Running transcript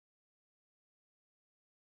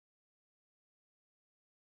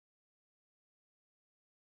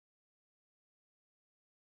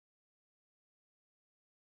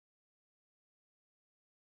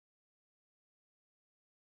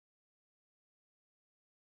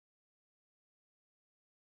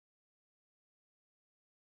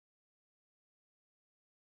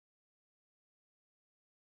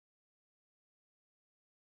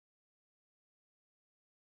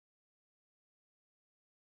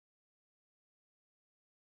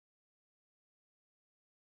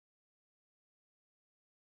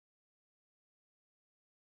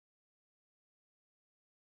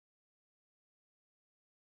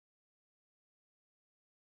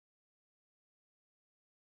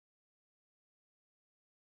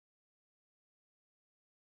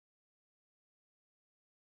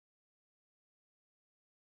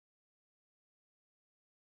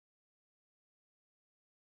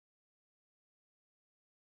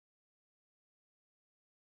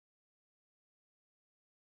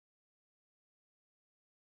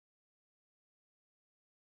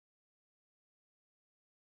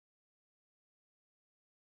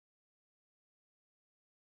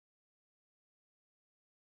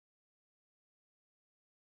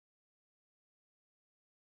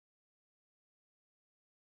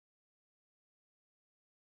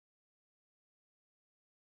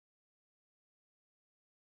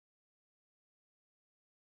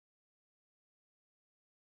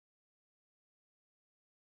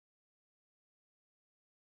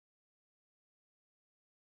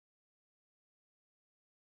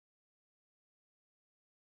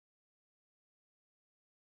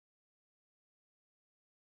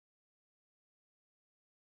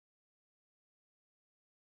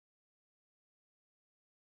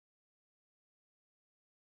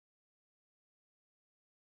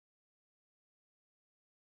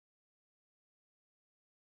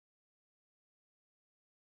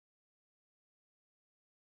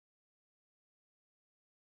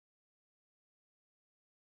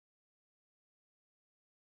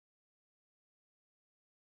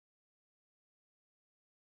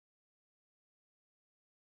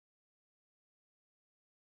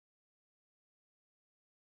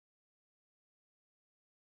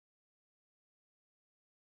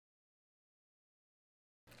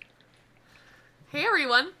Hey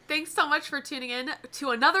everyone, thanks so much for tuning in to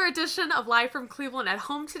another edition of Live from Cleveland at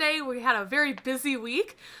Home today. We had a very busy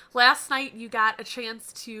week. Last night you got a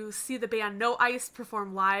chance to see the band No Ice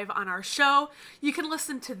perform live on our show. You can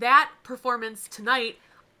listen to that performance tonight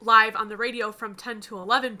live on the radio from 10 to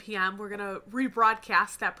 11 p.m. We're going to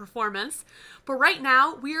rebroadcast that performance. But right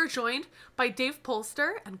now, we are joined by Dave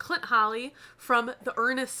Polster and Clint Holley from the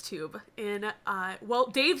Earnest Tube in,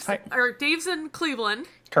 Dave's in Cleveland.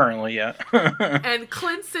 Currently, yeah. And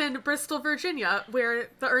Clint's in Bristol, Virginia, where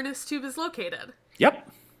the Earnest Tube is located. Yep.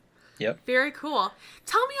 Very cool.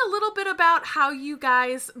 Tell me a little bit about how you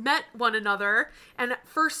guys met one another and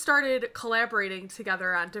first started collaborating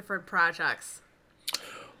together on different projects.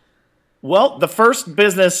 Well, the first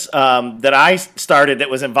business that I started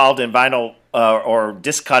that was involved in vinyl or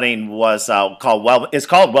disc cutting was called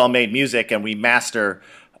Well Made Music, and we master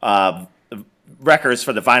records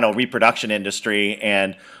for the vinyl reproduction industry.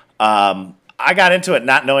 And I got into it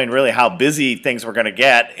not knowing really how busy things were going to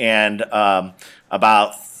get. And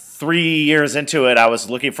about 3 years into it, I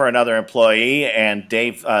was looking for another employee, and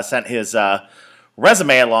Dave sent his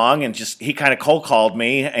resume along, and he kind of cold called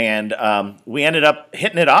me, and we ended up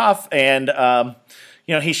hitting it off. And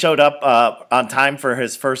he showed up on time for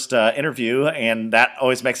his first interview, and that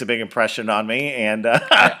always makes a big impression on me. And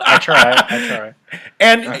I try.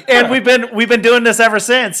 And we've been doing this ever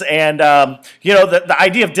since. And the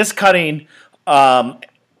idea of disc cutting,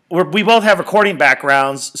 we both have recording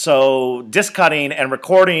backgrounds, so disc cutting and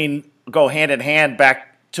recording go hand in hand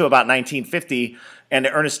back to about 1950. And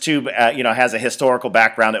the Earnest Tube, has a historical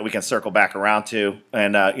background that we can circle back around to.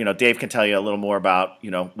 And, Dave can tell you a little more about,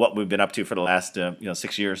 what we've been up to for the last,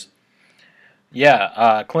 6 years.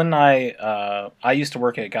 Yeah, Clint and I used to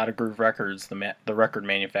work at WRUW Records, the record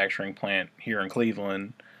manufacturing plant here in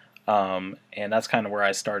Cleveland. And that's kind of where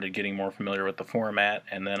I started getting more familiar with the format.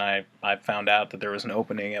 And then I found out that there was an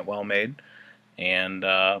opening at Well Made. And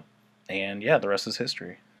yeah, the rest is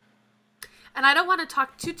history. And I don't want to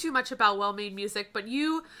talk too much about Well Made Music, but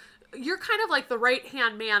you're kind of like the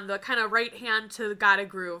right-hand man, the kind of right hand to Gotta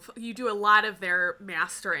Groove. You do a lot of their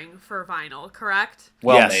mastering for vinyl, correct?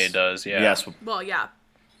 Well Made does, yeah. Yes. Well, yeah.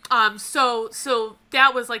 So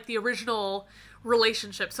that was like the original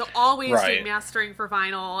relationship. So always doing mastering for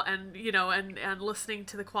vinyl and, and listening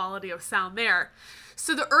to the quality of sound there.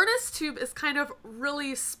 So the Earnest Tube is kind of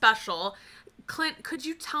really special. Clint, could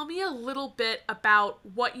you tell me a little bit about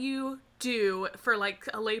what you do for like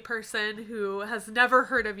a layperson who has never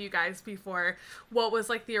heard of you guys before? What was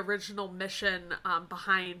like the original mission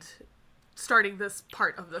behind starting this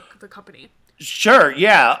part of the company? Sure,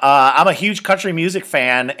 yeah. I'm a huge country music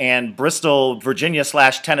fan, and Bristol, Virginia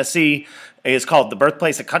 / Tennessee is called the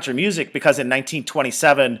birthplace of country music because in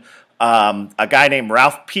 1927, a guy named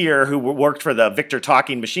Ralph Peer, who worked for the Victor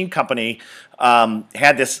Talking Machine Company,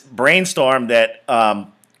 had this brainstorm that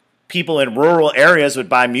people in rural areas would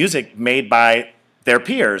buy music made by their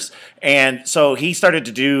peers. And so he started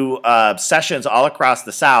to do sessions all across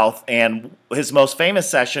the South, and his most famous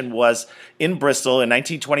session was in Bristol in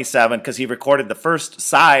 1927 because he recorded the first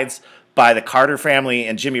sides by the Carter family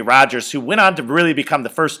and Jimmy Rogers, who went on to really become the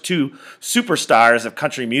first two superstars of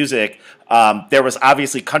country music. There was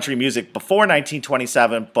obviously country music before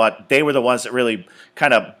 1927, but they were the ones that really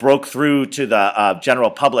kind of broke through to the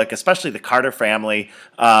general public, especially the Carter family.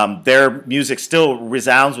 Their music still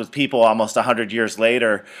resounds with people almost 100 years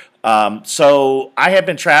later. So I had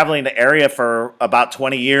been traveling the area for about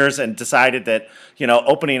 20 years and decided that,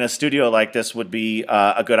 opening a studio like this would be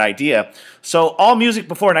a good idea. So all music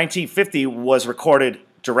before 1950 was recorded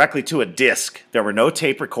directly to a disc. There were no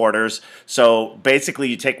tape recorders. So basically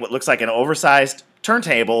you take what looks like an oversized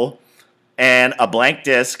turntable and a blank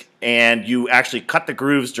disc, and you actually cut the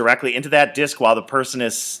grooves directly into that disc while the person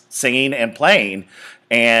is singing and playing.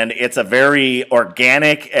 And it's a very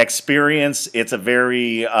organic experience. It's a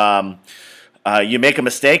very, you make a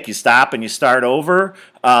mistake, you stop and you start over.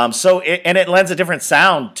 And it lends a different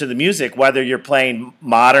sound to the music, whether you're playing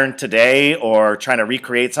modern today or trying to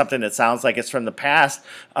recreate something that sounds like it's from the past.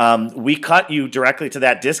 We cut you directly to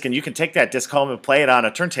that disc, and you can take that disc home and play it on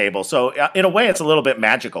a turntable. So in a way, it's a little bit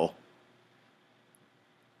magical.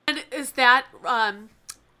 And is that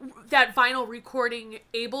that vinyl recording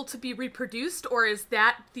able to be reproduced, or is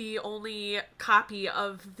that the only copy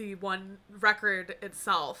of the one record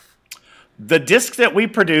itself? The discs that we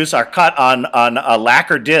produce are cut on a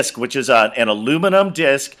lacquer disc, which is an aluminum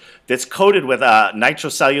disc that's coated with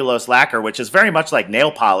nitrocellulose lacquer, which is very much like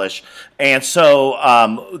nail polish. And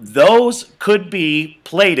so those could be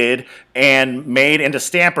plated and made into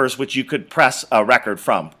stampers, which you could press a record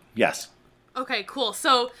from. Yes. Okay, cool.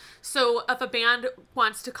 So So if a band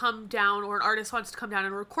wants to come down or an artist wants to come down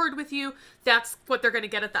and record with you, that's what they're going to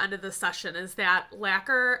get at the end of the session, is that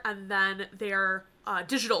lacquer and then their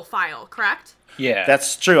digital file, correct? Yeah.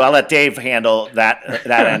 That's true. I'll let Dave handle that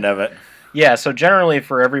end of it. Yeah, so generally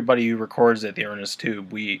for everybody who records at the Earnest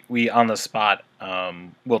Tube, we on the spot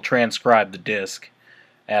will transcribe the disc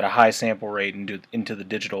at a high sample rate into the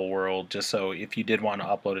digital world, just so if you did want to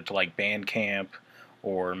upload it to like Bandcamp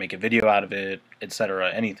or make a video out of it,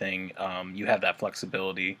 etc., anything, you have that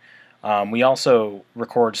flexibility. We also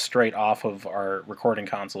record straight off of our recording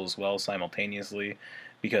console as well simultaneously,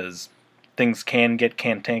 because things can get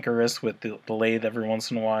cantankerous with the lathe every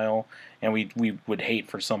once in a while, and we would hate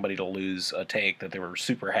for somebody to lose a take that they were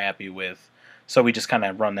super happy with, so we just kind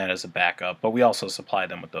of run that as a backup, but we also supply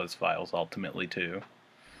them with those files ultimately too.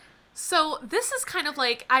 So this is kind of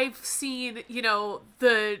like, I've seen,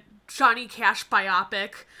 the Johnny Cash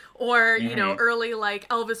biopic, or, early like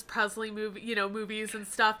Elvis Presley movies and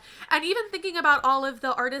stuff. And even thinking about all of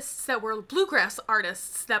the artists that were bluegrass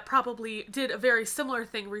artists that probably did a very similar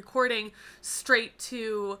thing, recording straight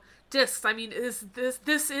to discs. I mean,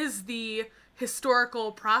 this is the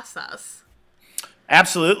historical process.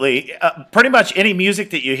 Absolutely. Pretty much any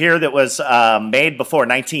music that you hear that was made before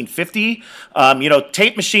 1950,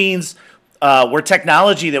 tape machines were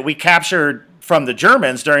technology that we captured from the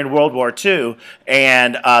Germans during World War II.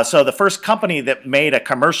 And so the first company that made a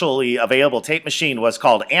commercially available tape machine was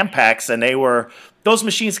called Ampex, and those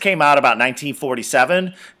machines came out about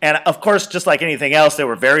 1947. And of course, just like anything else, they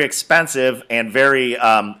were very expensive and very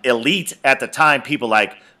elite at the time. People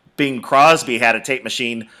like Bing Crosby had a tape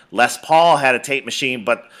machine, Les Paul had a tape machine,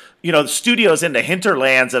 but the studios in the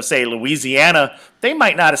hinterlands of, say, Louisiana, they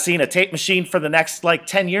might not have seen a tape machine for the next,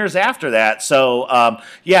 10 years after that. So,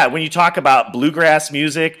 when you talk about bluegrass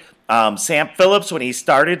music, Sam Phillips, when he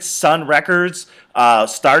started Sun Records,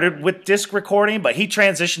 started with disc recording, but he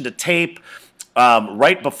transitioned to tape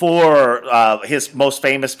right before his most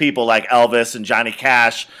famous people like Elvis and Johnny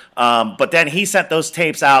Cash. But then he sent those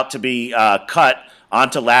tapes out to be cut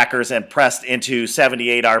onto lacquers and pressed into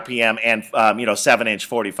 78 RPM and 7-inch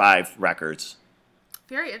 45 records.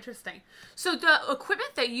 Very interesting. So the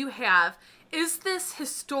equipment that you have, is this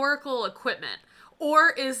historical equipment,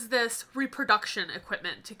 or is this reproduction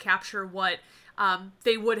equipment to capture what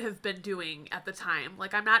they would have been doing at the time?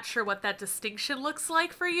 Like, I'm not sure what that distinction looks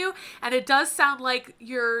like for you, and it does sound like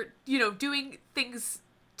you're doing things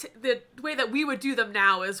the way that we would do them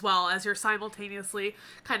now, as well as you're simultaneously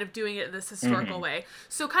kind of doing it in this historical way.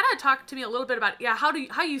 So kind of talk to me a little bit about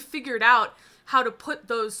how you figured out how to put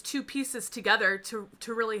those two pieces together to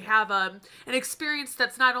really have an experience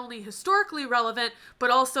that's not only historically relevant, but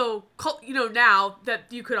also now that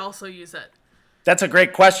you could also use it. That's a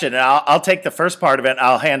great question, and I'll take the first part of it.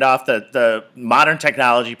 I'll hand off the modern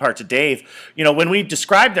technology part to Dave. When we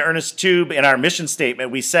described the Earnest Tube in our mission statement,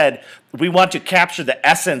 we said we want to capture the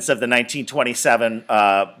essence of the 1927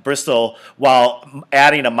 Bristol while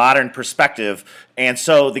adding a modern perspective. And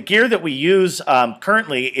so the gear that we use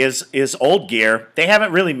currently is old gear. They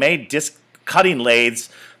haven't really made disc cutting lathes,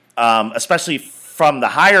 especially from the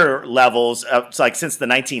higher levels, since the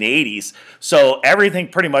 1980s. So everything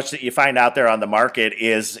pretty much that you find out there on the market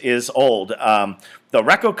is old. The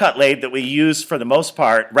Reco-Cut lathe that we use for the most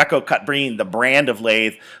part, Reco-Cut being the brand of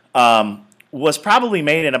lathe, was probably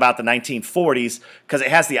made in about the 1940s because it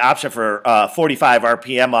has the option for 45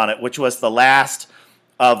 RPM on it, which was the last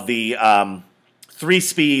of the 3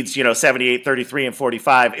 speeds, 78, 33, and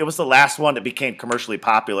 45. It was the last one that became commercially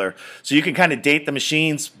popular. So you can kind of date the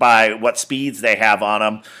machines by what speeds they have on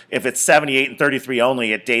them. If it's 78 and 33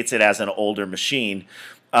 only, it dates it as an older machine.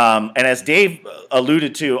 And as Dave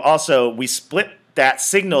alluded to, also, we split that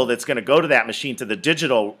signal that's going to go to that machine to the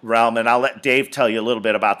digital realm, and I'll let Dave tell you a little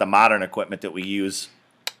bit about the modern equipment that we use.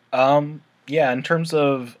 Yeah, in terms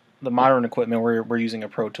of the modern equipment, we're using a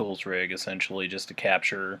Pro Tools rig, essentially, just to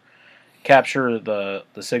capture the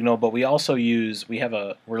signal, but we also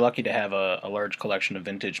we're lucky to have a large collection of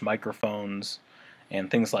vintage microphones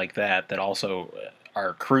and things like that also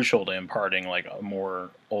are crucial to imparting like a more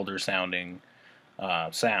older sounding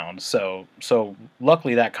sound. So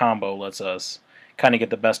luckily that combo lets us kind of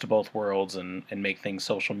get the best of both worlds and make things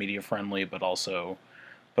social media friendly, but also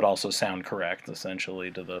sound correct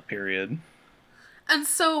essentially to the period. And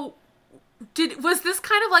so was this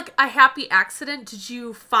kind of like a happy accident? Did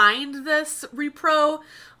you find this repro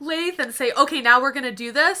lathe and say, okay, now we're going to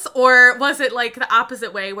do this? Or was it like the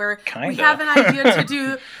opposite way where we have an idea to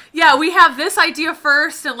do, we have this idea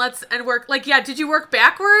first and work, did you work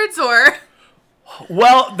backwards or?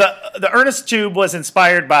 Well, the Earnest tube was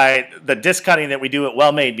inspired by the disc cutting that we do at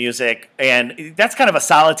Well Made Music, and that's kind of a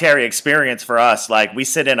solitary experience for us. Like, we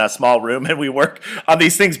sit in a small room and we work on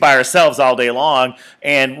these things by ourselves all day long,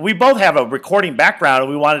 and we both have a recording background,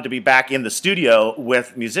 and we wanted to be back in the studio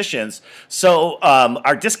with musicians. So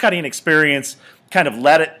our disc cutting experience kind of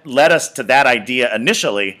led us to that idea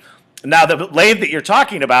initially. Now, the lathe that you're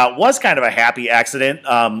talking about was kind of a happy accident.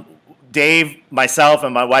 Dave, myself,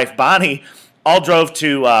 and my wife Bonnie all drove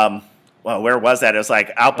to, well, where was that? It was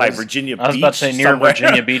like out by Virginia Beach. I was about to say near somewhere.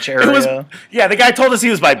 Virginia Beach area. Yeah, the guy told us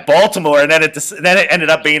he was by Baltimore, and then it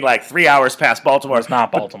ended up being like 3 hours past Baltimore. It's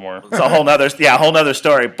not Baltimore. It's a whole nother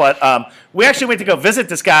story. But we actually went to go visit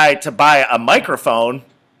this guy to buy a microphone.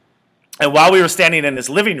 And while we were standing in his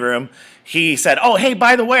living room, he said, "Oh, hey,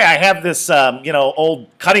 by the way, I have this old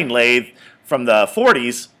cutting lathe from the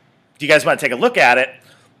 40s. Do you guys want to take a look at it?"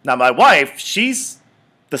 Now, my wife, she's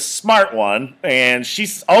the smart one, and she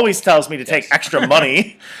always tells me to take extra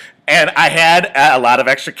money. And I had a lot of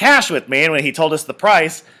extra cash with me, and when he told us the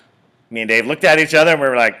price, me and Dave looked at each other, and we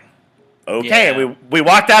were like, okay. Yeah. And we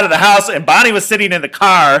walked out of the house, and Bonnie was sitting in the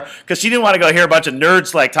car because she didn't want to go hear a bunch of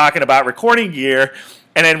nerds like talking about recording gear.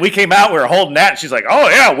 And then we came out, we were holding that, and she's like, "Oh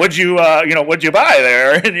yeah, what'd you buy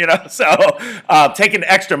there?" And so taking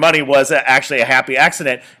extra money was actually a happy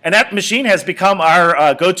accident. And that machine has become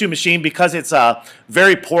our go-to machine because it's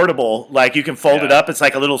very portable. Like, you can fold it up; it's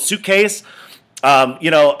like a little suitcase. On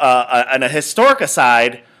a historic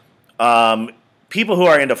aside, people who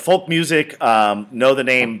are into folk music know the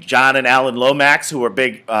name John and Alan Lomax, who were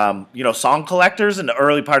big song collectors in the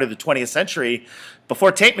early part of the 20th century.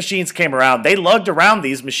 Before tape machines came around, they lugged around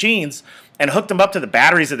these machines and hooked them up to the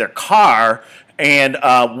batteries of their car and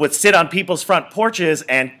would sit on people's front porches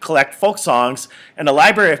and collect folk songs. And the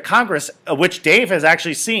Library of Congress, which Dave has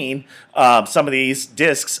actually seen some of these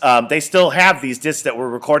discs, they still have these discs that were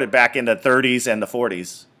recorded back in the 30s and the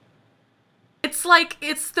 40s.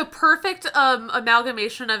 It's the perfect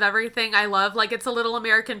amalgamation of everything I love. Like, it's a little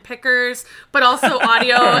American Pickers, but also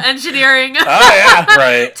audio engineering,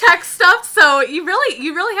 Right. tech stuff. So you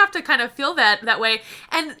really have to kind of feel that way.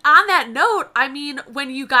 And on that note, I mean,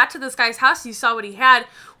 when you got to this guy's house, you saw what he had.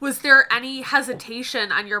 Was there any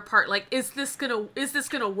hesitation on your part? Like, is this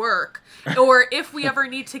gonna work? Or if we ever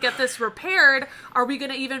need to get this repaired, are we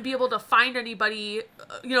gonna even be able to find anybody,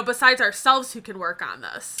 besides ourselves who can work on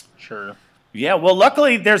this? Sure. Yeah, well,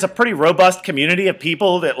 luckily there's a pretty robust community of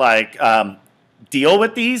people that deal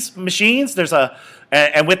with these machines.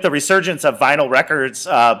 And with the resurgence of vinyl records,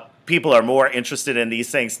 people are more interested in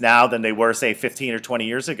these things now than they were, say, 15 or 20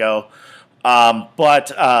 years ago. I'm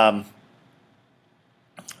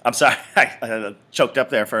sorry, I choked up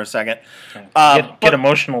there for a second. Get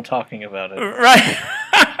emotional talking about it. Right.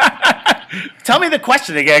 Tell me the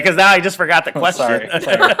question again, because now I just forgot the question.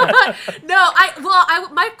 Sorry. No,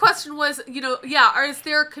 my question was, is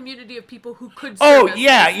there a community of people who could Oh, service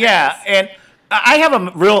yeah. And I have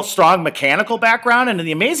a real strong mechanical background, and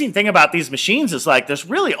the amazing thing about these machines is, like, there's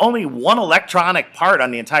really only one electronic part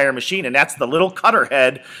on the entire machine, and that's the little cutter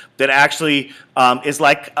head that actually is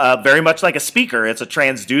very much like a speaker. It's a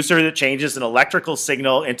transducer that changes an electrical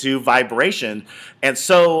signal into vibration. And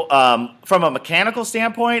so from a mechanical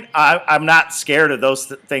standpoint, I'm not scared of those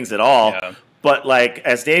things at all. Yeah. But, like,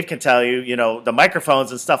 as Dave can tell you, the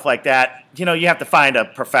microphones and stuff like that, you have to find a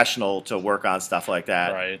professional to work on stuff like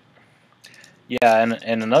that. Right. Yeah,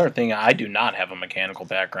 and another thing, I do not have a mechanical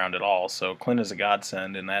background at all, so Clint is a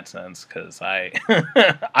godsend in that sense, because I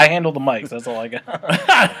I handle the mics. That's all I got.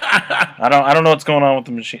 I don't know what's going on with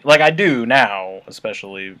the machine. Like, I do now,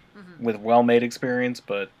 especially with well-made experience,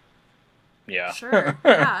 but yeah. Sure.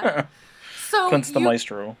 Yeah. So Clint's the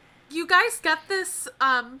maestro. You guys get this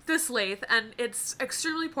this lathe, and it's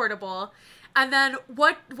extremely portable. And then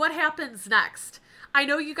what happens next? I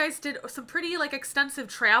know you guys did some pretty extensive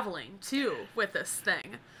traveling too with this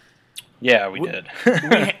thing. Yeah, we did.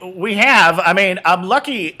 we have. I mean, I'm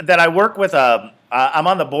lucky that I work with I'm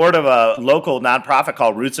on the board of a local nonprofit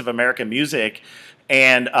called Roots of American Music,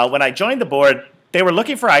 and when I joined the board, they were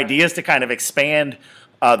looking for ideas to kind of expand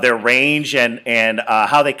their range and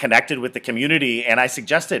how they connected with the community, and I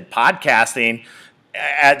suggested podcasting.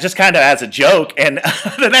 Just kind of as a joke, and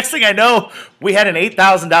the next thing I know, we had an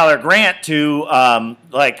 $8,000 grant to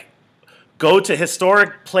go to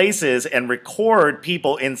historic places and record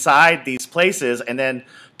people inside these places, and then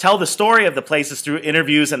tell the story of the places through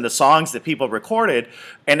interviews and the songs that people recorded.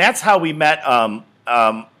 And that's how we met.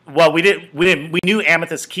 We knew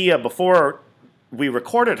Amethyst Kia before we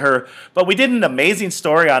recorded her, but we did an amazing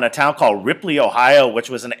story on a town called Ripley, Ohio, which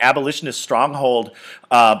was an abolitionist stronghold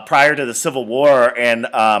prior to the Civil War, and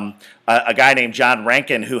a guy named John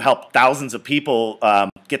Rankin who helped thousands of people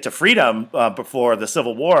get to freedom before the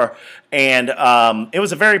Civil War. And it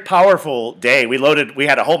was a very powerful day. We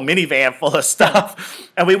had a whole minivan full of stuff,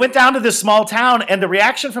 and we went down to this small town, and the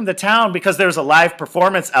reaction from the town, because there's a live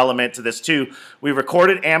performance element to this too, we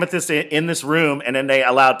recorded Amethyst in this room, and then they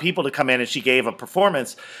allowed people to come in, and she gave a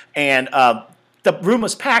performance. And the room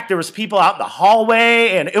was packed. There was people out in the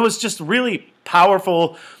hallway, and it was just really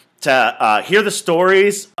powerful to hear the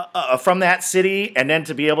stories from that city, and then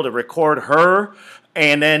to be able to record her,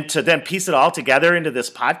 and then to piece it all together into this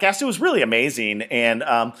podcast. It was really amazing. And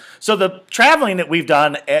so the traveling that we've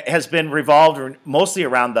done has been revolved mostly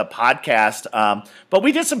around the podcast. But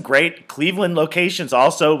we did some great Cleveland locations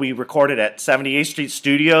also. We recorded at 78th Street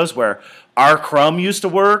Studios, where R. Crumb used to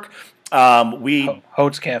work.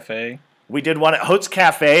 Hote's Cafe. We did one at Hote's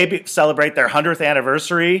Cafe, celebrate their 100th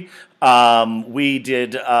anniversary. We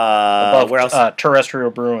did where else?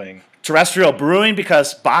 Terrestrial Brewing. Terrestrial Brewing,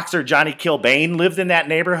 because boxer Johnny Kilbane lived in that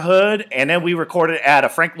neighborhood. And then we recorded at a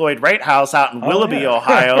Frank Lloyd Wright house out in Willoughby,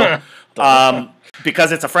 Ohio,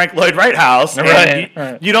 because it's a Frank Lloyd Wright house. Right,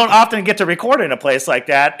 and you don't often get to record in a place like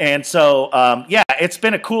that. And so, it's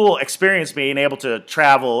been a cool experience being able to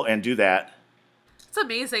travel and do that. It's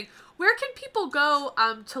amazing. Where can people go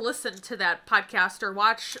to listen to that podcast or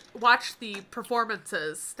watch the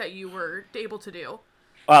performances that you were able to do?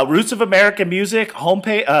 Roots of American Music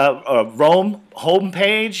homepage, Rome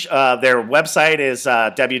homepage. Their website is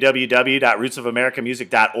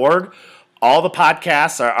www.rootsofamericanmusic.org. All the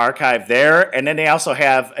podcasts are archived there, and then they also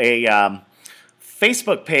have a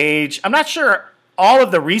Facebook page. I'm not sure all of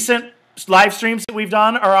the recent live streams that we've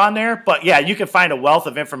done are on there, but yeah, you can find a wealth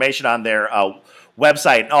of information on their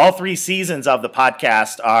website. All 3 seasons of the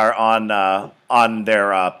podcast are on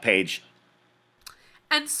their page.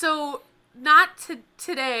 And so, not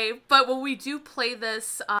today, but when we do play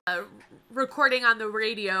this recording on the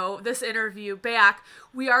radio, this interview back,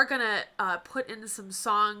 we are going to put in some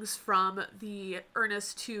songs from the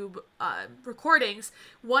Earnest Tube recordings.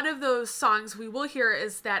 One of those songs we will hear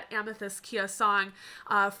is that Amethyst Kia song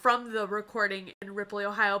from the recording in Ripley,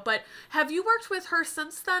 Ohio. But have you worked with her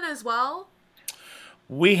since then as well?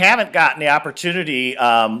 We haven't gotten the opportunity.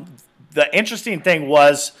 The interesting thing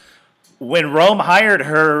was, when Rome hired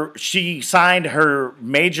her, she signed her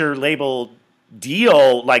major label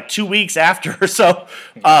deal like 2 weeks after. So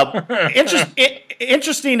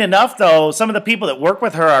interesting enough, though, some of the people that work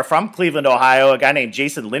with her are from Cleveland, Ohio. A guy named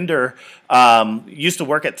Jason Linder used to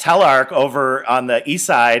work at Telarc over on the east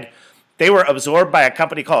side. They were absorbed by a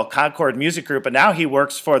company called Concord Music Group, and now he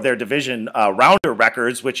works for their division, Rounder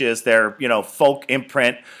Records, which is their folk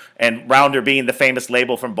imprint, and Rounder being the famous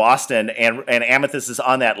label from Boston, and Amethyst is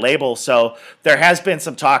on that label. So there has been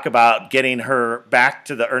some talk about getting her back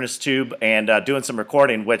to the Earnest Tube and doing some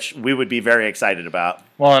recording, which we would be very excited about.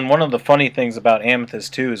 Well, and one of the funny things about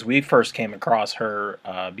Amethyst, too, is we first came across her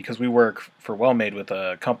because we work for Well Made with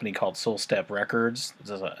a company called Soul Step Records.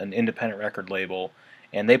 This is an independent record label.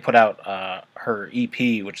 And they put out her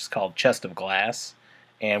EP, which is called Chest of Glass,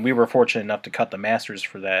 and we were fortunate enough to cut the masters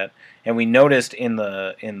for that. And we noticed in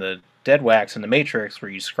the dead wax in the matrix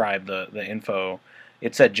where you scribed the info,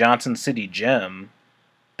 it said Johnson City Gem.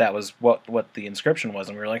 That was what the inscription was,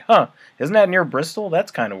 and we were like, "Huh, isn't that near Bristol?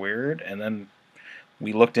 That's kind of weird." And then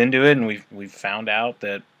we looked into it, and we found out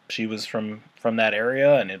that she was from that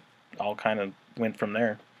area, and it all kind of went from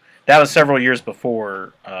there. That was several years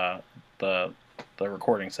before the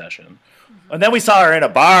recording session. And then we saw her in a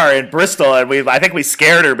bar in Bristol, and I think we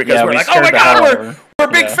scared her because we're like, "Oh my God, we're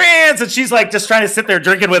big fans!" And she's like just trying to sit there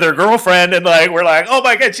drinking with her girlfriend, and like we're like, "Oh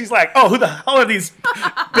my God!" She's like, "Oh, who the hell are these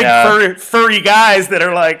big furry guys that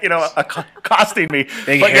are like accosting me?"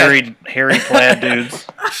 Big hairy plaid dudes.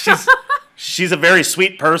 She's a very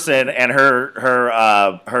sweet person, and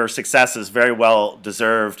her success is very well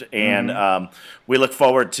deserved, and we look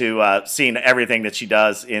forward to seeing everything that she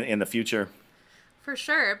does in the future. For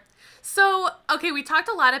sure. So, okay, we talked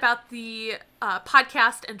a lot about the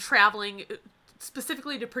podcast and traveling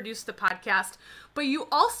specifically to produce the podcast, but you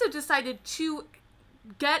also decided to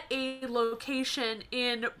get a location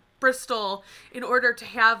in Bristol in order to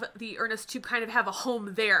have the Earnest Tube kind of have a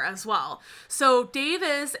home there as well. So Dave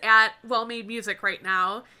is at Well Made Music right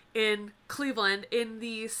now in Cleveland in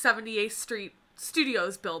the 78th Street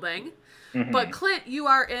Studios building. Mm-hmm. But Clint, you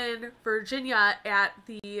are in Virginia at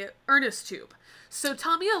the Earnest Tube. So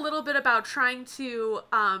tell me a little bit about trying to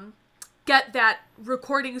get that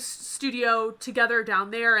recording studio together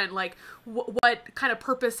down there, and like what kind of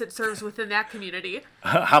purpose it serves within that community.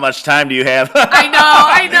 How much time do you have? I know.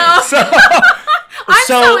 I'm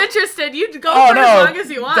so interested. You go for as long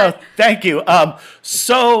as you want. No, thank you.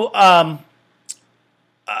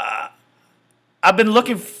 I've been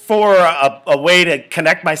looking for a way to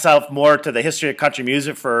connect myself more to the history of country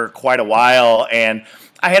music for quite a while, and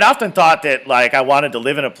I had often thought that like I wanted to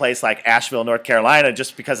live in a place like Asheville, North Carolina,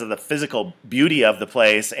 just because of the physical beauty of the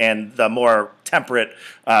place and the more temperate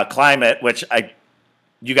climate, which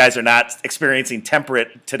you guys are not experiencing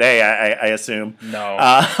temperate today, I assume. No,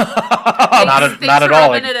 thanks not at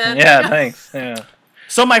all. Yeah, thanks. Yeah.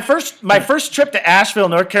 So my first trip to Asheville,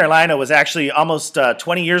 North Carolina, was actually almost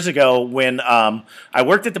 20 years ago when I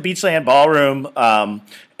worked at the Beachland Ballroom,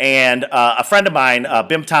 and a friend of mine,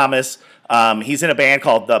 Bim Thomas, he's in a band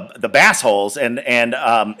called the Bass Holes, and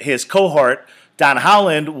his cohort, Don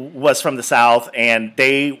Howland, was from the South, and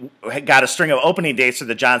they got a string of opening dates for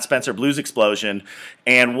the John Spencer Blues Explosion,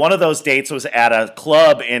 and one of those dates was at a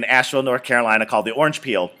club in Asheville, North Carolina called the Orange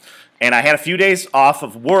Peel, and I had a few days off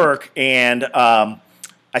of work, and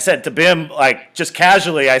I said to Bim, like, just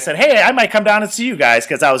casually, I said, hey, I might come down and see you guys,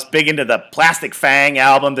 because I was big into the Plastic Fang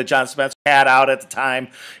album that John Spencer had out at the time.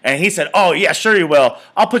 And he said, oh, yeah, sure you will.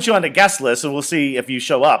 I'll put you on the guest list, and we'll see if you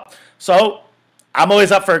show up. So I'm always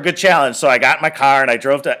up for a good challenge. So I got in my car, and I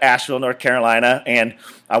drove to Asheville, North Carolina, and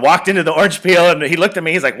I walked into the Orange Peel, and he looked at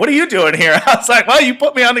me. He's like, what are you doing here? I was like, well, you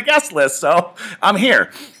put me on the guest list, so I'm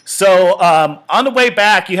here. So on the way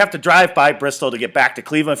back, you have to drive by Bristol to get back to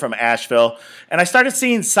Cleveland from Asheville. And I started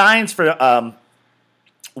seeing signs for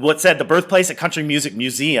what said the Birthplace of Country Music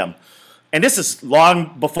Museum. And this is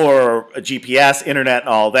long before GPS, internet, and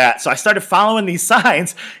all that. So I started following these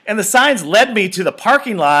signs, and the signs led me to the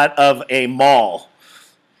parking lot of a mall.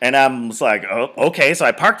 And I was like, oh, okay. So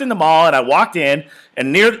I parked in the mall, and I walked in,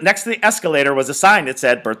 and next to the escalator was a sign that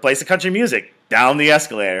said Birthplace of Country Music, down the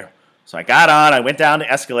escalator. So I got on, I went down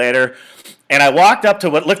the escalator, and I walked up to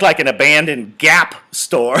what looked like an abandoned Gap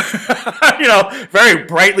store, very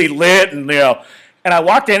brightly lit, and and I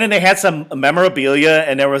walked in, and they had some memorabilia,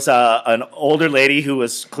 and there was an older lady who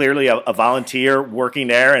was clearly a volunteer working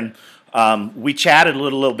there, and we chatted a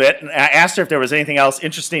little bit, and I asked her if there was anything else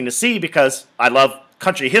interesting to see, because I love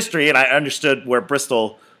country history, and I understood where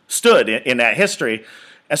Bristol stood in that history.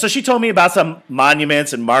 And so she told me about some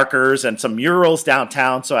monuments and markers and some murals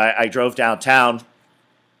downtown, so I drove downtown.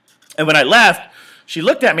 And when I left, she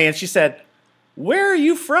looked at me and she said, where are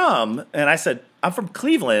you from? And I said, I'm from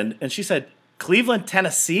Cleveland. And she said, Cleveland,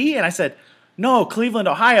 Tennessee? And I said, no, Cleveland,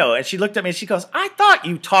 Ohio. And she looked at me and she goes, I thought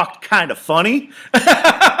you talked kind of funny. And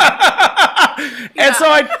so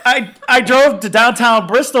I drove to downtown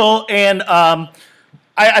Bristol, and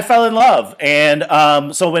I fell in love, and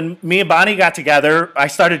so when me and Bonnie got together, I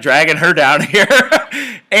started dragging her down here,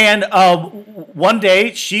 and one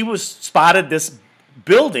day she was spotted this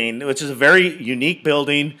building, which is a very unique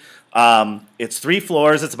building. It's 3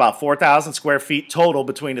 floors. It's about 4,000 square feet total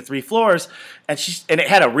between the 3 floors, and it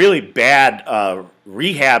had a really bad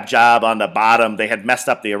rehab job on the bottom. They had messed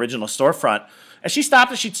up the original storefront, and she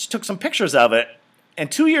stopped and she took some pictures of it,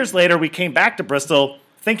 and 2 years later we came back to Bristol,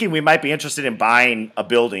 thinking we might be interested in buying a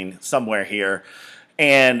building somewhere here.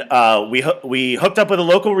 And we hooked up with a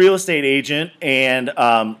local real estate agent, and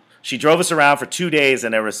she drove us around for 2 days,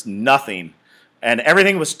 and there was nothing. And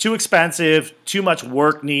everything was too expensive, too much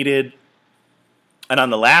work needed. And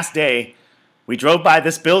on the last day, we drove by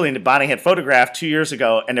this building that Bonnie had photographed 2 years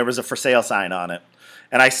ago, and there was a for sale sign on it.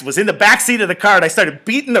 And I was in the back seat of the car, and I started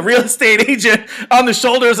beating the real estate agent on the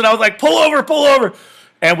shoulders, and I was like, pull over, pull over.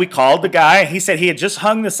 And we called the guy. He said he had just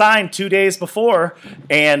hung the sign 2 days before,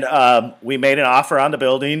 and we made an offer on the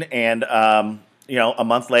building. And a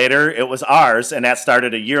month later, it was ours, and that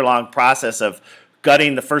started a year-long process of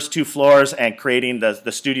gutting the first 2 floors and creating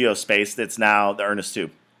the studio space that's now the Earnest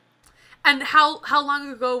 2. And how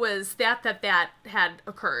long ago was that had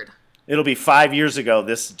occurred? It'll be 5 years ago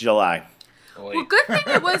this July. Well, good thing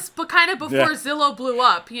it was kind of before Zillow blew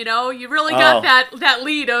up, You really got that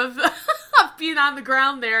lead of being on the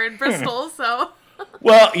ground there in Bristol, so...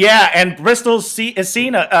 Well, yeah, and Bristol is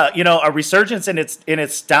seeing a resurgence in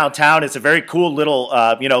its downtown. It's a very cool little,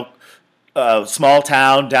 small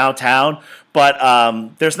town downtown,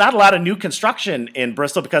 but there's not a lot of new construction in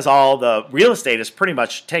Bristol because all the real estate is pretty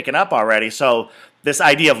much taken up already. So this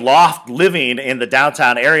idea of loft living in the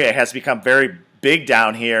downtown area has become very big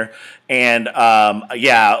down here, and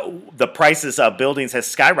the prices of buildings has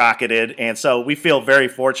skyrocketed, and so we feel very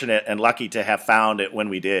fortunate and lucky to have found it when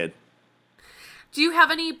we did. Do you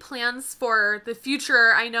have any plans for the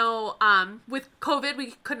future? I know with COVID,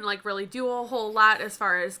 we couldn't like really do a whole lot as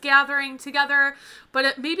far as gathering together, but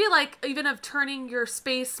it maybe like even of turning your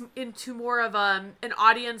space into more of an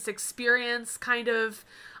audience experience kind of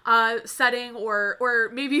setting, or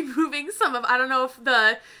maybe moving some of, I don't know if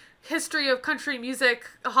the history of country music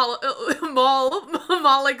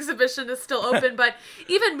mall exhibition is still open, but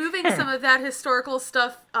even moving some of that historical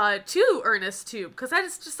stuff to Earnest Tube, because that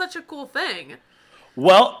is just such a cool thing.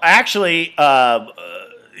 Well, actually,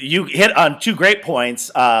 you hit on two great points.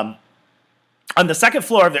 On the second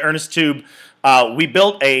floor of the Earnest Tube, we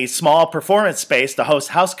built a small performance space to host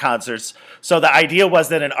house concerts. So the idea was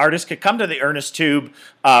that an artist could come to the Earnest Tube,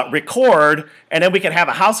 record, and then we could have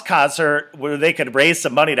a house concert where they could raise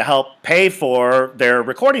some money to help pay for their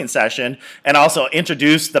recording session, and also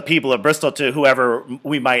introduce the people of Bristol to whoever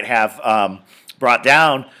we might have brought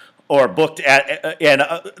down or booked at. And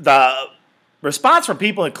the response from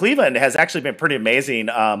people in Cleveland has actually been pretty amazing.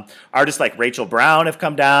 Artists like Rachel Brown have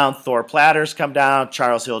come down, Thor Platter's come down,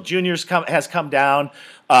 Charles Hill Jr. has come down,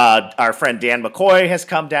 our friend Dan McCoy has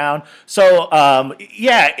come down. So,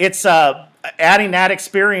 yeah, it's adding that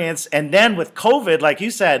experience. And then with COVID, like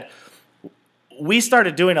you said, we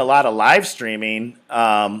started doing a lot of live streaming,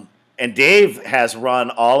 and Dave has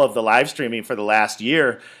run all of the live streaming for the last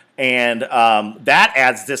year. And that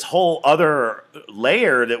adds this whole other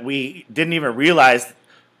layer that we didn't even realize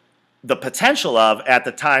the potential of at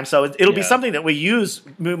the time. So it'll be something that we use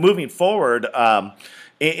moving forward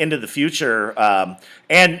into the future.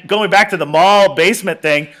 And going back to the mall basement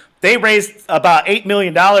thing, they raised about $8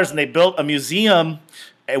 million and they built a museum,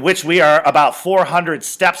 which we are about 400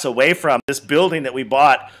 steps away from. This building that we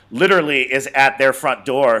bought literally is at their front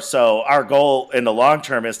door. So our goal in the long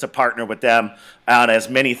term is to partner with them on as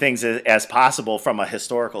many things as possible from a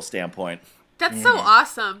historical standpoint. That's so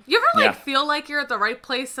awesome. You ever feel like you're at the right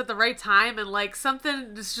place at the right time and like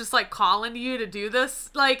something is just like calling you to do this?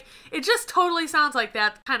 Like it just totally sounds like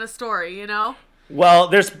that kind of story, you know? Well,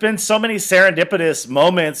 there's been so many serendipitous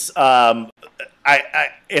moments.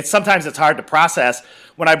 Sometimes it's hard to process.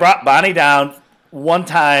 When I brought Bonnie down one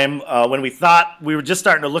time, when we thought we were just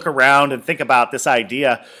starting to look around and think about this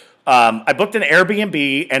idea, I booked an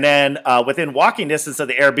Airbnb, and then within walking distance of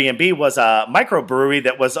the Airbnb was a microbrewery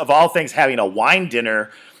that was, of all things, having a wine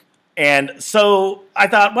dinner. And so I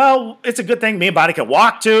thought, well, it's a good thing me and Bonnie can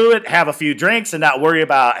walk to it, have a few drinks, and not worry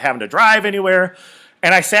about having to drive anywhere.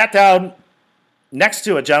 And I sat down next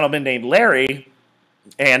to a gentleman named Larry,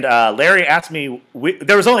 and Larry asked me,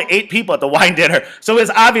 there was only 8 people at the wine dinner, so it was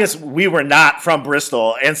obvious we were not from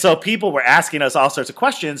Bristol. And so people were asking us all sorts of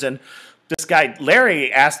questions, and this guy,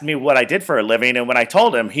 Larry, asked me what I did for a living, and when I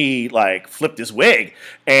told him, he, like, flipped his wig.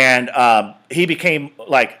 And he became,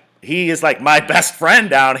 like, he is, like, my best friend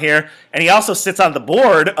down here, and he also sits on the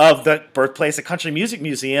board of the Birthplace of Country Music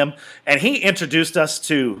Museum, and he introduced us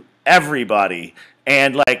to everybody.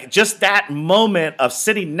 And, like, just that moment of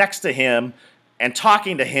sitting next to him and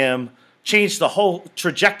talking to him changed the whole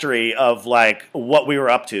trajectory of, like, what we were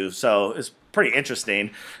up to. So it's pretty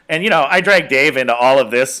interesting. And, you know, I dragged Dave into all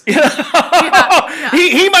of this. You know?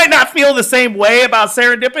 He might not feel the same way about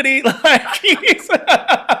serendipity.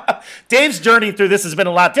 Like, Dave's journey through this has been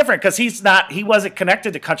a lot different because he wasn't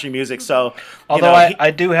connected to country music. So, although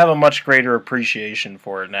I do have a much greater appreciation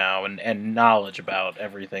for it now and knowledge about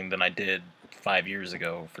everything than I did 5 years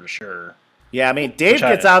ago, for sure. Yeah, I mean, Dave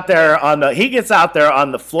gets out there on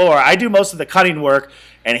the floor. I do most of the cutting work,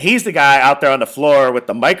 and he's the guy out there on the floor with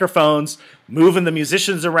the microphones, moving the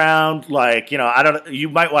musicians around. Like, you know, you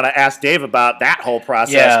might want to ask Dave about that whole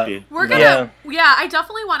process. Yeah, I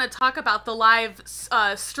definitely want to talk about the live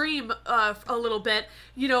stream a little bit.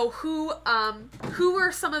 You know, who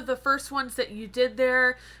were some of the first ones that you did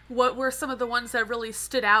there? What were some of the ones that really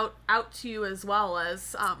stood out to you, as well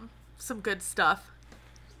as some good stuff?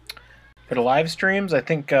 For the live streams, I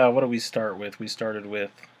think, what did we start with? We started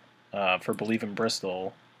with, for Believe in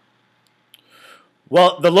Bristol.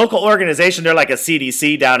 Well, the local organization, they're like a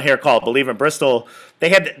CDC down here called Believe in Bristol.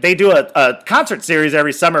 They do a concert series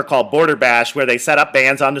every summer called Border Bash, where they set up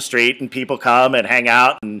bands on the street and people come and hang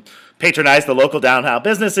out and patronize the local downtown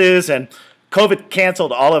businesses. And COVID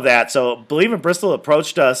canceled all of that. So Believe in Bristol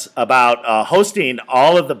approached us about hosting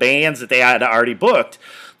all of the bands that they had already booked.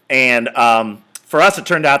 And for us, it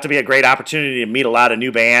turned out to be a great opportunity to meet a lot of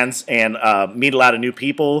new bands and meet a lot of new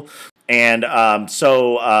people. And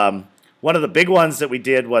so one of the big ones that we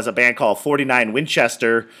did was a band called 49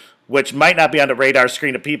 Winchester, which might not be on the radar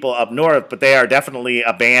screen of people up north, but they are definitely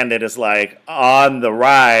a band that is like on the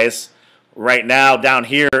rise right now. Down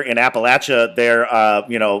here in Appalachia,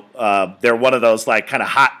 they're one of those like kind of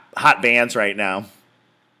hot hot bands right now.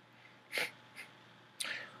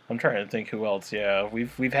 I'm trying to think who else. Yeah,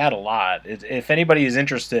 we've had a lot. If anybody is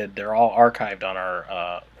interested, they're all archived on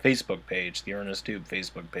our Facebook page, the Earnest Tube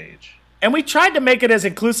Facebook page. And we tried to make it as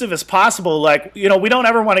inclusive as possible. Like, you know, we don't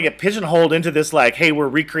ever want to get pigeonholed into this, like, hey, we're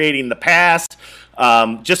recreating the past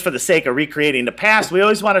just for the sake of recreating the past. We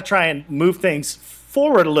always want to try and move things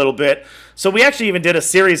forward a little bit. So we actually even did a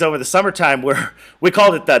series over the summertime where we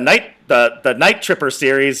called it the Night Tripper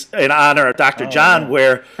series in honor of Dr. John,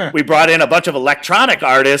 where we brought in a bunch of electronic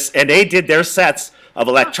artists, and they did their sets of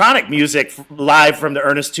electronic music live from the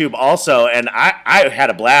Earnest Tube also, and I had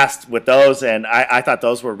a blast with those, and I thought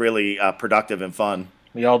those were really productive and fun.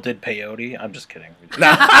 We all did peyote. I'm just kidding.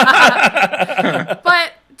 But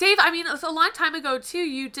Dave, I mean, it was a long time ago too.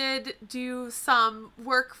 You did do some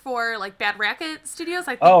work for like Bad Racket Studios.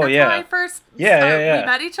 I think that's when I first we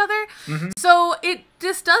met each other. Mm-hmm. So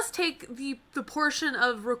this does take the portion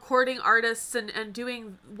of recording artists and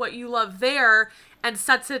doing what you love there and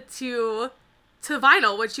sets it to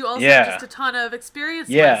vinyl, which you also have just a ton of experience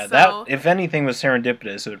with. So. That if anything was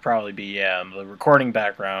serendipitous, it would probably be the recording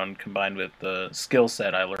background combined with the skill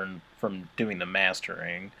set I learned from doing the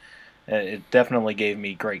mastering. It definitely gave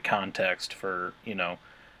me great context for, you know,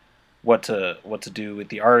 what to do with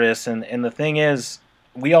the artists, and the thing is,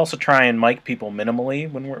 we also try and mic people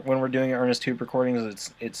minimally when we're doing Earnest Tube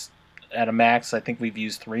recordings. It's at a max. I think we've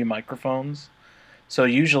used 3 microphones. So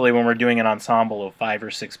usually when we're doing an ensemble of 5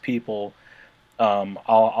 or 6 people,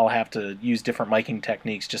 I'll have to use different miking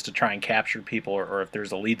techniques just to try and capture people, or if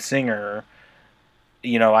there's a lead singer,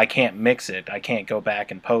 you know, I can't mix it. I can't go back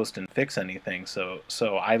and post and fix anything. So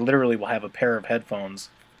I literally will have a pair of headphones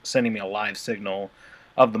sending me a live signal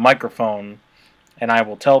of the microphone, and I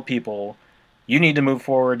will tell people, you need to move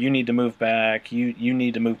forward, you need to move back, you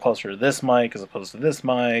need to move closer to this mic as opposed to this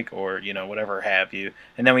mic, or, you know, whatever have you.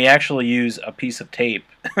 And then we actually use a piece of tape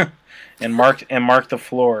and mark the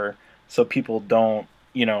floor so people don't,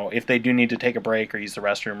 you know, if they do need to take a break or use the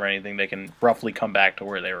restroom or anything, they can roughly come back to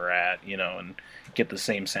where they were at, you know, and get the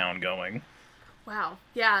same sound going. Wow.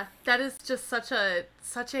 Yeah, that is just such a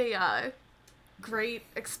great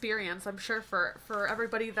experience, I'm sure, for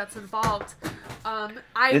everybody that's involved. Go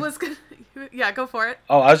for it.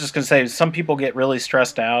 Oh, I was just gonna say, some people get really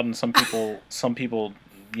stressed out, and some people,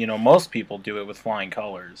 you know, most people do it with flying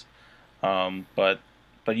colors. But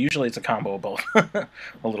usually it's a combo of both, a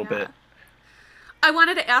little bit. I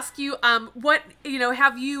wanted to ask you,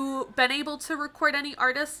 have you been able to record any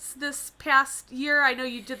artists this past year? I know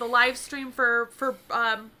you did the live stream for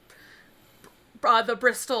the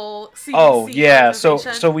Bristol CDC. Oh, yeah.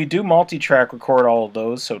 So we do multi-track record all of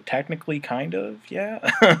those. So technically, kind of,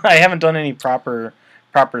 yeah. I haven't done any proper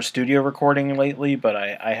studio recording lately, but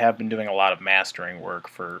I have been doing a lot of mastering work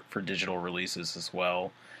for digital releases as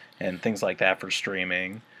well, and things like that for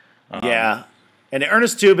streaming. Yeah. And the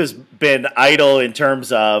Earnest Tube has been idle in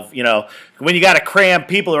terms of, you know, when you got to cram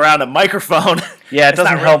people around a microphone. Yeah, it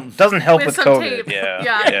doesn't help. Doesn't help with COVID. Tape.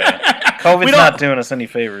 Yeah. COVID's not doing us any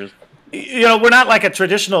favors. You know, we're not like a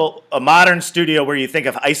modern studio where you think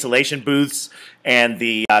of isolation booths and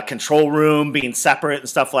the control room being separate and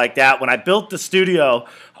stuff like that. When I built the studio,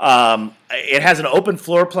 it has an open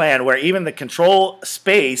floor plan where even the control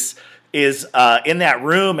space is in that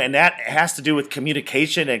room, and that has to do with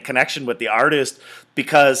communication and connection with the artist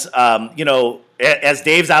because, you know, as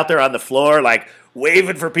Dave's out there on the floor, like,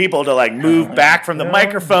 waving for people to, like, move back from the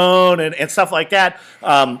microphone and stuff like that,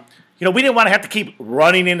 you know, we didn't want to have to keep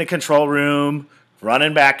running in the control room,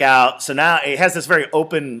 running back out. So now it has this very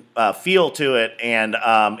open feel to it, and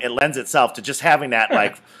it lends itself to just having that,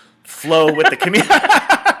 like, flow with the community.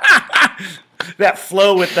 That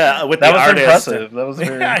flow with the artist. Impressive. That was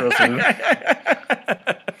very impressive.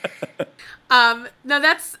 No,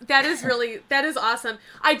 that is awesome.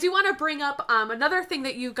 I do want to bring up another thing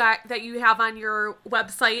that you have on your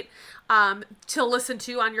website to listen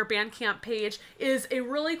to on your Bandcamp page is a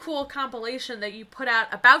really cool compilation that you put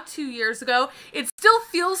out about 2 years ago. It still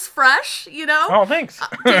feels fresh, you know. Oh, thanks.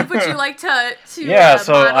 Dave, would you like to yeah,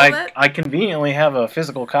 so model it? I conveniently have a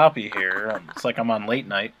physical copy here. It's like I'm on late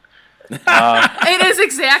night. It is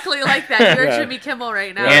exactly like that. You're Jimmy Kimmel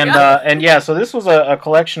right now. And so this was a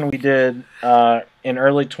collection we did in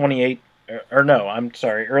early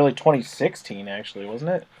 2016 actually,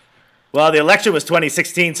 wasn't it? Well, the election was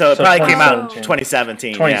 2016, so it probably came out in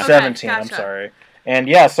 2017. 2017, Okay, I'm gotcha. sorry. And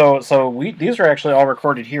these were actually all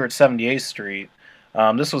recorded here at 78th Street.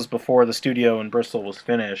 This was before the studio in Bristol was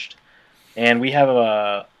finished. And we have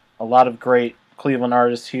a lot of great Cleveland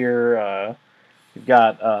artists here. We've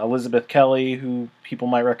got Elizabeth Kelly, who people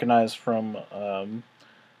might recognize from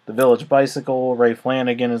The Village Bicycle, Ray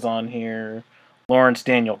Flanagan is on here. Lawrence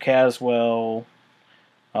Daniel Caswell,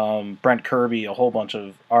 Brent Kirby, a whole bunch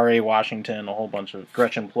of R.A. Washington, a whole bunch of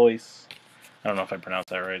Gretchen Ployce. I don't know if I pronounced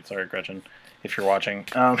that right. Sorry, Gretchen, if you're watching.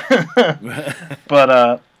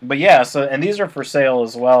 But yeah, so, and these are for sale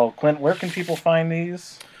as well. Clint, where can people find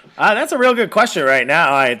these? That's a real good question right now.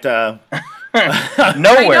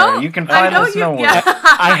 Nowhere. You can find us nowhere. Yeah.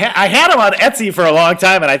 I had them on Etsy for a long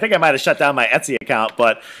time, and I think I might have shut down my Etsy account.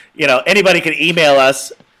 But, anybody can email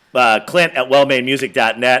us,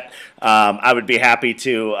 clint@wellmademusic.net. I would be happy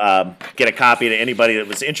to get a copy to anybody that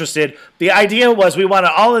was interested. The idea was we wanted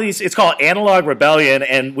all of these, it's called Analog Rebellion,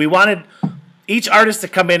 and we wanted each artist to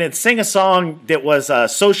come in and sing a song that was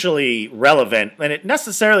socially relevant. And it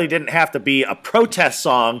necessarily didn't have to be a protest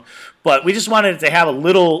song, but we just wanted it to have a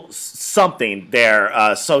little something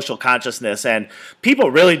there, social consciousness. And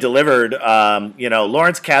people really delivered.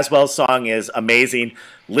 Lawrence Caswell's song is amazing.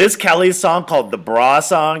 Liz Kelly's song called The Bra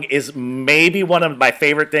Song is maybe one of my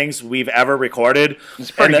favorite things we've ever recorded. It's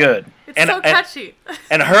pretty good. It's so catchy.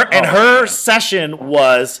 And her session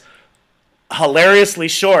was hilariously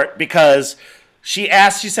short because she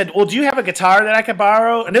said, well, do you have a guitar that I could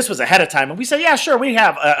borrow? And this was ahead of time. And we said, yeah, sure, we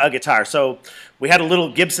have a guitar. So we had a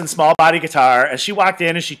little Gibson small body guitar, and she walked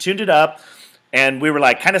in and she tuned it up, and we were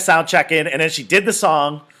like kind of sound checking, and then she did the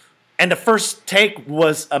song, and the first take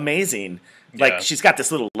was amazing. Like, she's got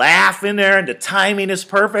this little laugh in there, and the timing is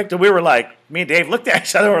perfect. And we were like, me and Dave looked at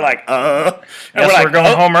each other, we're like, And we're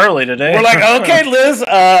going home early today. We're like, okay, Liz,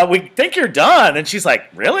 we think you're done. And she's like,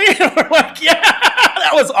 really? And we're like, yeah, that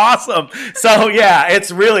was awesome. So, yeah,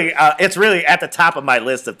 it's really at the top of my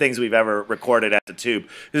list of things we've ever recorded at the Tube.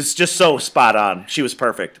 It's just so spot on. She was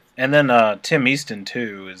perfect. And then Tim Easton,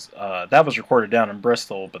 too, is that was recorded down in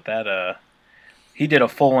Bristol, but that... he did a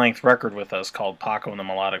full-length record with us called Paco and the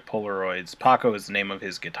Melodic Polaroids. Paco is the name of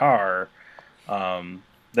his guitar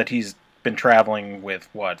that he's been traveling with,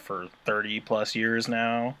 for 30-plus years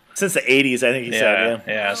now? Since the 80s, I think he said,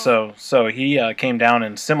 yeah. Yeah, so he came down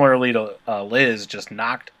and similarly to Liz, just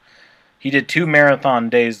he did 2 marathon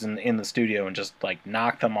days in the studio and just,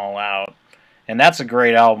 knocked them all out. And that's a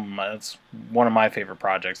great album. It's one of my favorite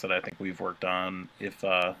projects that I think we've worked on, if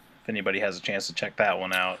anybody has a chance to check that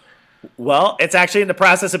one out. Well, it's actually in the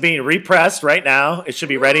process of being repressed right now. It should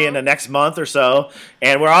be ready in the next month or so.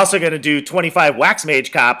 And we're also going to do 25 Wax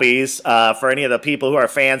Mage copies for any of the people who are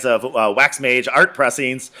fans of Wax Mage art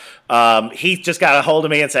pressings. He just got a hold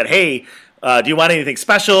of me and said, hey, do you want anything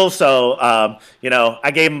special? So,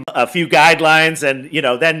 I gave him a few guidelines, and,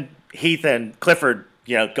 then Heath and Clifford,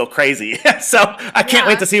 go crazy. So I can't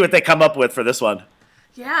wait to see what they come up with for this one.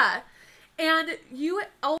 Yeah. And you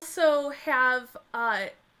also have...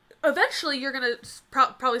 eventually, you're going to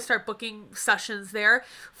probably start booking sessions there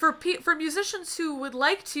for musicians who would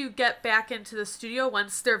like to get back into the studio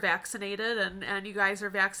once they're vaccinated and you guys are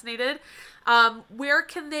vaccinated. Where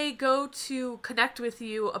can they go to connect with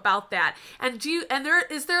you about that? And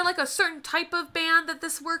is there like a certain type of band that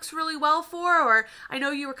this works really well for? Or I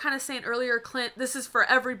know you were kind of saying earlier, Clint, this is for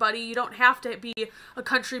everybody. You don't have to be a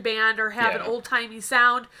country band or have an old-timey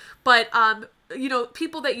sound, but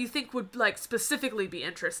people that you think would specifically be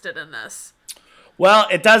interested in this. Well,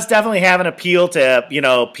 it does definitely have an appeal to,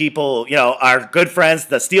 people, our good friends,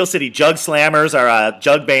 the Steel City Jug Slammers are a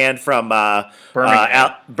jug band from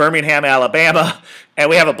Birmingham, Alabama. And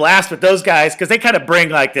we have a blast with those guys because they kind of bring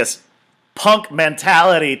this punk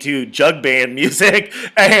mentality to jug band music.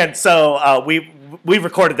 And so we've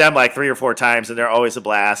recorded them 3 or 4 times, and they're always a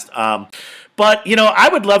blast. But, I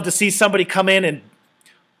would love to see somebody come in and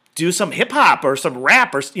do some hip hop or some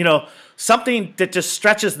rap or, something that just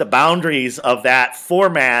stretches the boundaries of that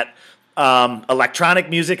format.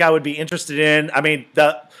 Electronic music I would be interested in. I mean,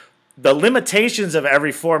 the limitations of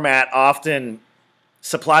every format often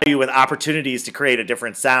supply you with opportunities to create a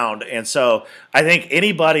different sound. And so I think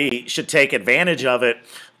anybody should take advantage of it.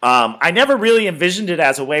 I never really envisioned it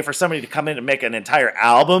as a way for somebody to come in and make an entire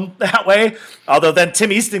album that way. Although then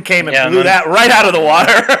Tim Easton came and blew that right out of the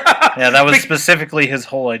water. Yeah, that was specifically his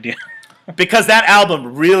whole idea. Because that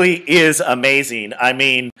album really is amazing. I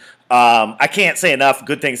mean, I can't say enough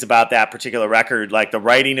good things about that particular record. The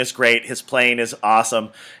writing is great. His playing is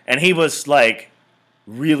awesome. And he was,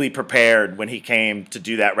 really prepared when he came to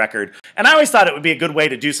do that record. And I always thought it would be a good way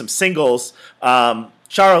to do some singles.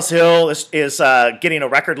 Charles Hill is getting a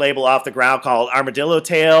record label off the ground called Armadillo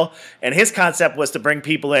Tail, and his concept was to bring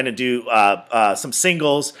people in and do some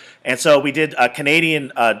singles. And so we did a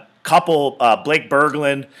Canadian couple, Blake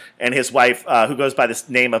Berglund and his wife, who goes by the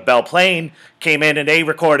name of Belle Plain, came in and they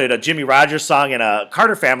recorded a Jimmy Rogers song and a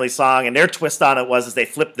Carter Family song, and their twist on it was they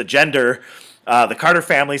flipped the gender. The Carter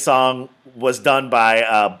Family song was done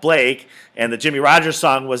by Blake, and the Jimmy Rogers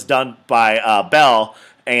song was done by Bell.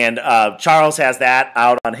 And Charles has that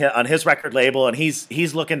out on his record label, and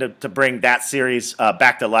he's looking to bring that series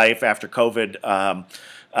back to life after COVID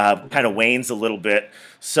kind of wanes a little bit.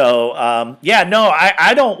 So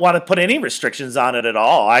I don't want to put any restrictions on it at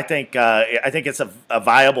all. I think it's a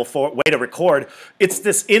viable way to record. It's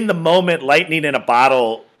this in the moment lightning in a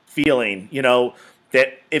bottle feeling,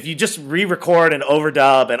 that if you just re-record and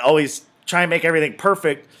overdub and always try and make everything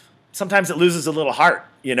perfect, sometimes it loses a little heart,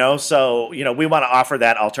 So, we want to offer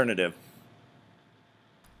that alternative.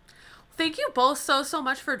 Thank you both so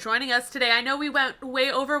much for joining us today. I know we went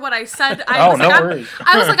way over what I said. Worries.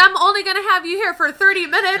 I was like, I'm only going to have you here for 30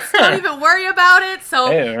 minutes. Don't even worry about it.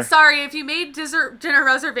 So sorry, if you made dinner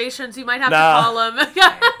reservations, you might have to call them.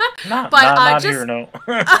 Not here, no.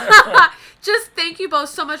 Just thank you both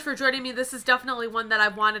so much for joining me. This is definitely one that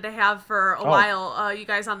I've wanted to have for a while, you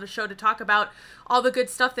guys on the show, to talk about all the good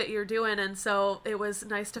stuff that you're doing. And so it was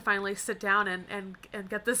nice to finally sit down and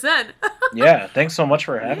get this in. Yeah, thanks so much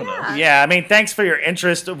for having us. Yeah, thanks for your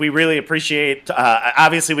interest. We really appreciate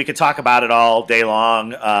obviously, we could talk about it all day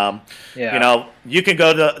long. You can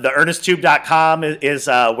go to the earnesttube.com is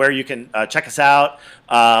where you can check us out.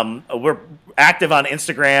 We're active on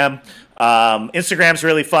Instagram. Instagram's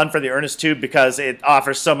really fun for the Earnest Tube because it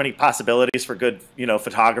offers so many possibilities for good,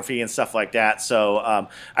 photography and stuff like that. So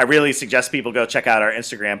I really suggest people go check out our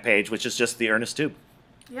Instagram page, which is just the Earnest Tube.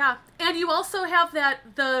 Yeah, and you also have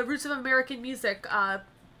the Roots of American Music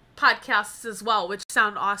podcasts as well, which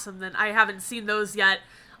sound awesome. I haven't seen those yet.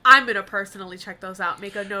 I'm going to personally check those out,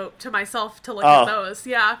 make a note to myself to look at those.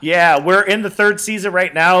 Yeah. Yeah, we're in the 3rd season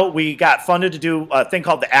right now. We got funded to do a thing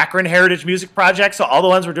called the Akron Heritage Music Project. So all the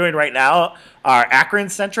ones we're doing right now are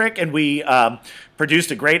Akron-centric, and we produced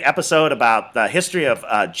a great episode about the history of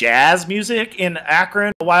jazz music in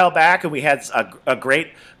Akron a while back, and we had a great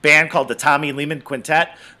band called the Tommy Lehman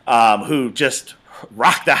Quintet who just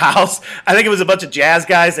rocked the house. I think it was a bunch of jazz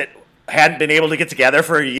guys that hadn't been able to get together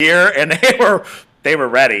for a year, and they were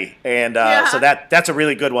ready, and so that's a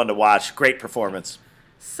really good one to watch. Great performance.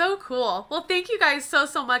 So cool. Well, thank you guys so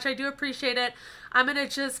much. I do appreciate it. I'm going to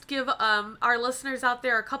just give our listeners out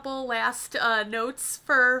there a couple last notes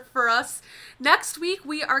for us. Next week,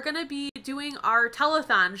 we are going to be doing our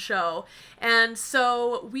telethon show. And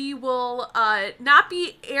so we will not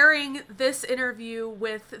be airing this interview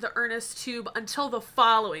with the Earnest Tube until the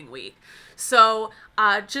following week. So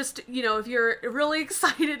if you're really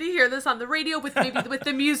excited to hear this on the radio with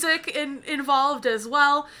the music involved as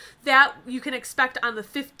well, that you can expect on the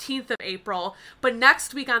 15th of April. But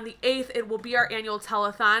next week on the 8th, it will be our annual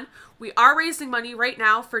telethon. We are raising money right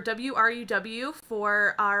now for WRUW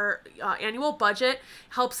for our annual budget.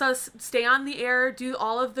 Helps us stay on the air, do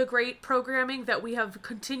all of the great programming that we have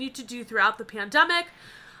continued to do throughout the pandemic.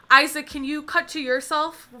 Isaac, can you cut to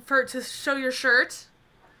yourself to show your shirt?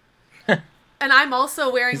 And I'm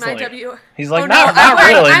also wearing my W. He's like, not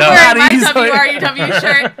really. I'm wearing my WRUW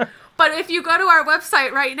shirt. But if you go to our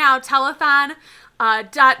website right now,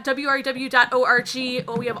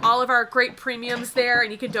 telethon.wrw.org, we have all of our great premiums there,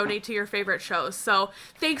 and you can donate to your favorite shows. So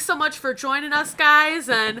thanks so much for joining us, guys.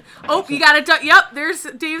 And you got there's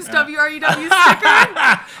Dave's WRUW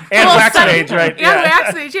sticker. And Wax Page, right? And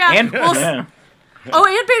Wax Page, yeah. And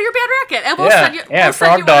your bad racket. And we'll send you. Yeah,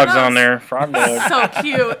 Frog Dog's on there. Frog Dog. So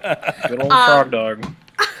cute. Good old Frog Dog.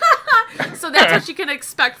 So that's what you can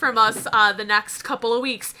expect from us the next couple of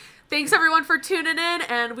weeks. Thanks everyone for tuning in,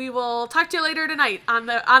 and we will talk to you later tonight on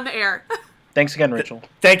the air. Thanks again, Rachel.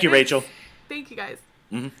 Thank you, Rachel. Thank you, guys.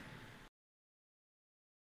 Mm-hmm.